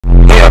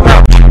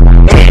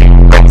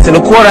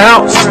and a quarter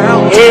ounce.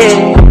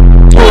 Yeah,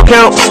 2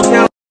 accounts.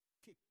 Hey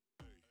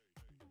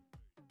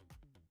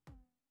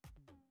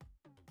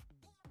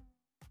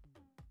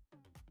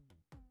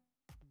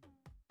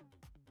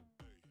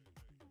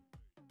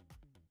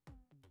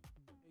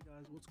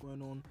guys, what's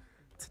going on?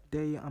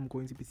 Today I'm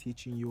going to be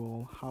teaching you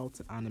all how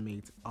to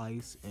animate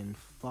ice and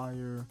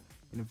fire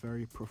in a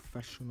very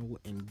professional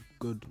and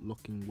good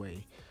looking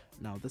way.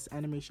 Now this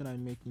animation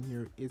I'm making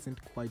here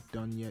isn't quite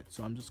done yet,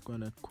 so I'm just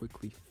going to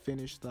quickly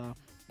finish that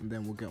and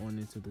then we'll get on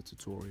into the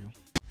tutorial.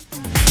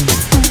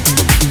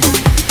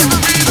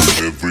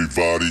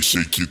 Everybody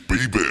shake it,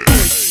 baby.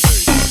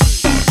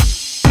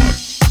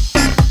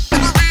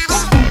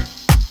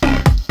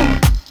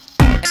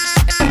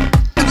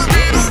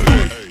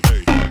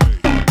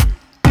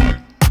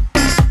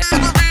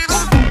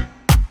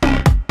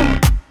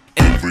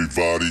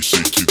 Everybody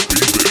shake it, baby.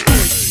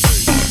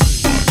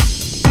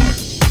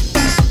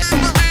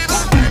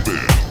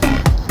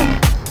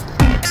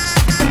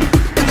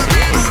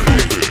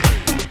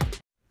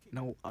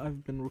 Now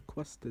I've been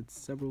requested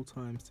several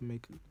times to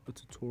make a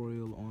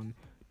tutorial on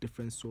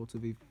different sorts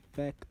of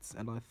effects,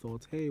 and I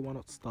thought, hey, why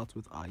not start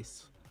with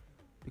ice,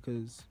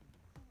 because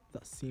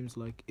that seems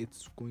like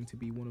it's going to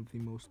be one of the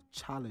most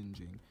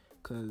challenging,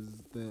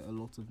 because there are a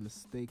lot of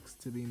mistakes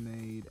to be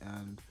made,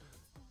 and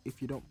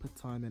if you don't put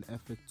time and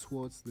effort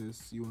towards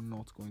this, you're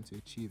not going to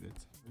achieve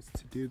it.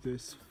 To do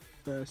this,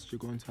 first you're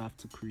going to have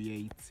to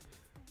create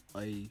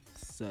a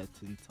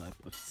certain type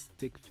of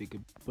stick figure,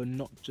 but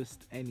not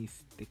just any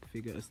stick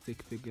figure, a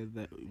stick figure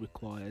that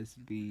requires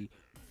the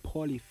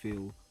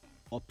polyfill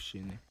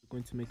option. You're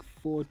going to make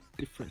 4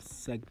 different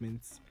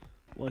segments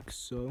like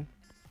so,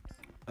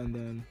 and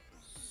then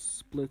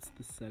split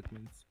the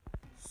segments,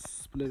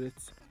 split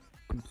it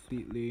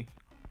completely.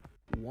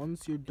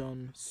 Once you're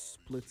done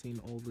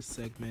splitting all the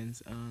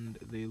segments and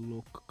they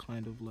look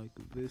kind of like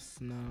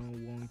this now,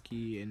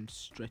 wonky and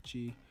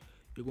stretchy,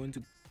 you're going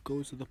to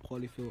go to the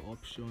polyfill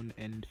option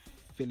and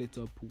fill it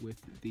up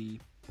with the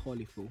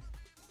polyfill.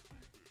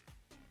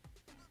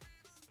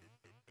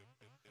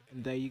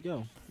 And there you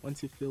go.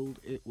 Once you filled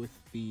it with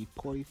the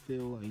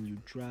polyfill and you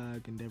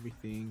drag and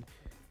everything,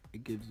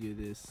 it gives you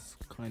this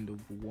kind of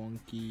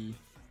wonky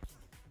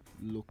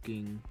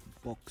looking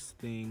box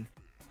thing.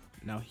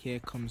 Now here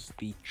comes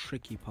the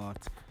tricky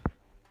part.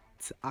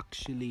 To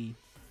actually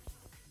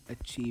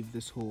achieve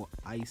this whole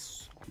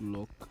ice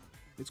look,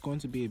 it's going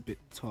to be a bit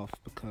tough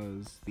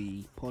because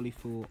the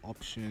polyfill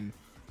option,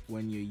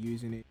 when you're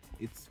using it,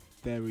 it's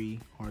very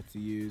hard to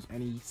use.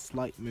 Any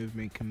slight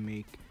movement can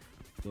make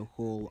the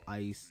whole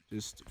ice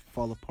just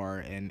fall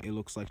apart and it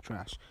looks like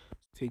trash.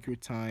 Take your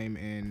time,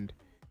 and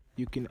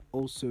you can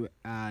also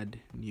add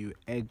new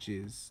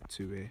edges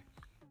to it.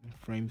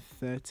 Frame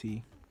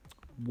 30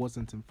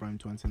 wasn't in frame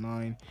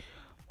 29.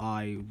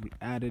 I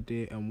added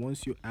it, and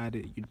once you add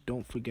it, you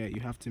don't forget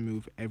you have to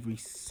move every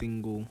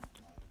single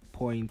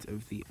point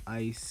of the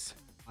ice.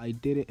 I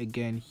did it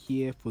again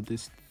here for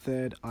this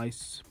third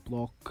ice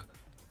block.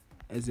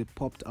 As it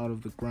popped out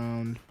of the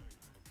ground,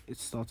 it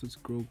started to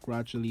grow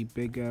gradually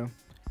bigger,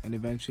 and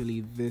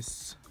eventually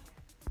this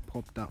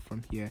popped out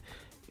from here.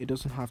 It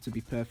doesn't have to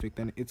be perfect,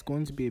 and it's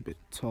going to be a bit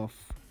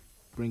tough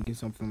bringing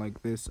something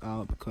like this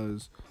out,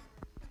 because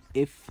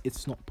if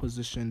it's not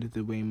positioned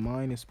the way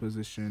mine is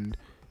positioned,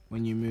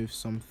 when you move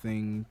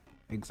something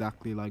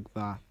exactly like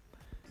that,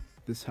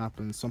 this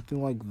happens.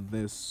 Something like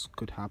this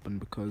could happen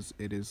because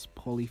it is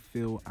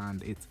polyfill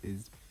and it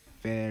is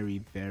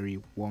very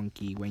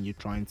wonky. When you're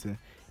trying to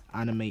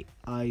animate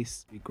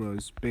ice, it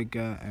grows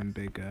bigger and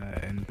bigger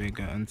and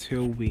bigger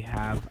until we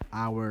have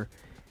our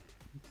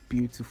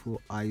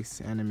beautiful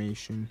ice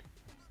animation.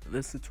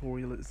 This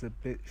tutorial is a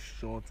bit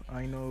short,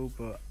 I know,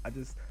 but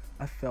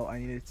I felt I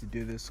needed to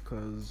do this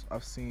because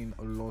I've seen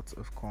a lot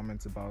of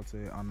comments about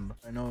it, and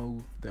I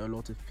know there are a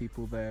lot of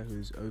people there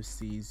whose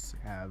OCs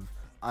have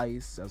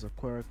ice as a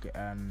quirk,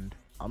 and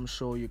I'm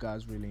sure you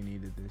guys really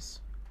needed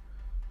this.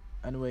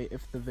 Anyway,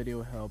 if the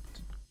video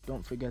helped,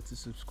 don't forget to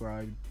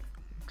subscribe,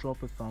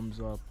 drop a thumbs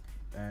up,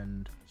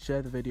 and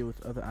share the video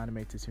with other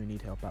animators who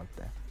need help out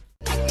there.